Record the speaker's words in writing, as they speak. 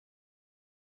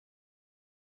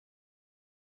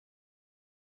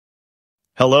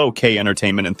Hello,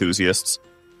 K-entertainment enthusiasts.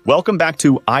 Welcome back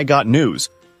to I Got News,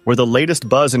 where the latest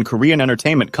buzz in Korean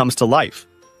entertainment comes to life.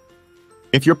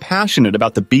 If you're passionate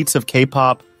about the beats of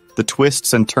K-pop, the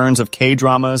twists and turns of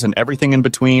K-dramas, and everything in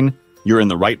between, you're in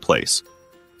the right place.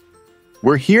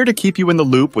 We're here to keep you in the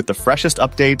loop with the freshest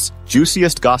updates,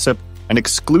 juiciest gossip, and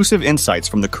exclusive insights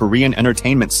from the Korean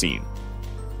entertainment scene.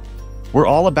 We're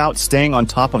all about staying on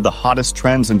top of the hottest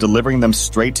trends and delivering them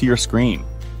straight to your screen.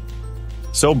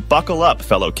 So buckle up,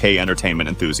 fellow K-entertainment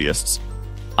enthusiasts.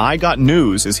 I Got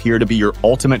News is here to be your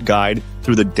ultimate guide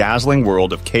through the dazzling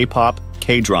world of K-pop,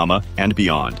 K-drama, and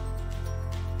beyond.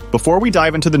 Before we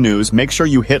dive into the news, make sure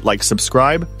you hit like,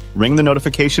 subscribe, ring the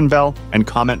notification bell, and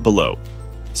comment below.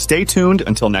 Stay tuned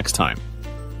until next time.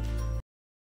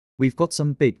 We've got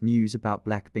some big news about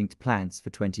BLACKPINK's plans for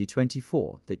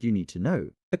 2024 that you need to know.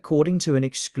 According to an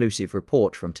exclusive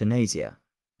report from Tunisia,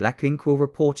 BLACKPINK will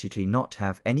reportedly not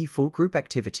have any full group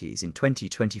activities in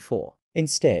 2024.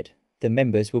 Instead, the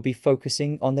members will be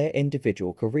focusing on their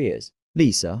individual careers.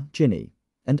 Lisa, Jinny,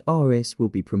 and RS will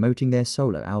be promoting their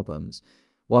solo albums,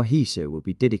 while Hisu will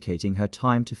be dedicating her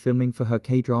time to filming for her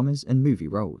K-dramas and movie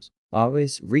roles.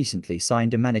 RS recently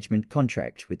signed a management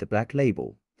contract with the Black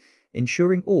label,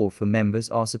 ensuring all four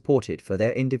members are supported for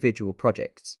their individual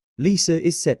projects. Lisa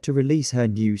is set to release her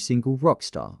new single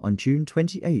Rockstar on June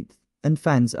 28th, and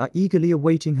fans are eagerly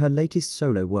awaiting her latest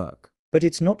solo work. But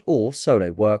it's not all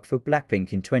solo work for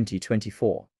BLACKPINK in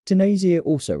 2024. Tunisia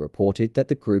also reported that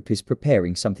the group is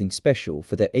preparing something special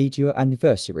for their 8-year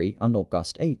anniversary on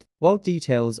August 8th. While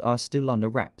details are still under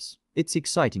wraps, it's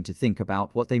exciting to think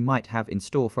about what they might have in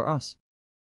store for us.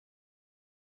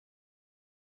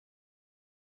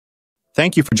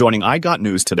 Thank you for joining I Got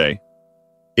News today.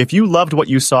 If you loved what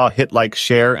you saw, hit like,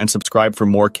 share, and subscribe for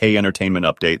more K-entertainment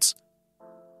updates.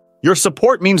 Your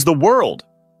support means the world!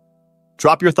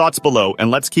 Drop your thoughts below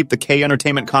and let's keep the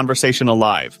K-entertainment conversation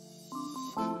alive.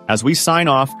 As we sign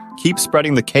off, keep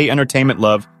spreading the K-entertainment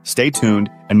love, stay tuned,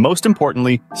 and most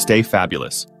importantly, stay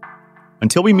fabulous.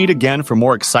 Until we meet again for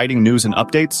more exciting news and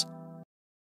updates,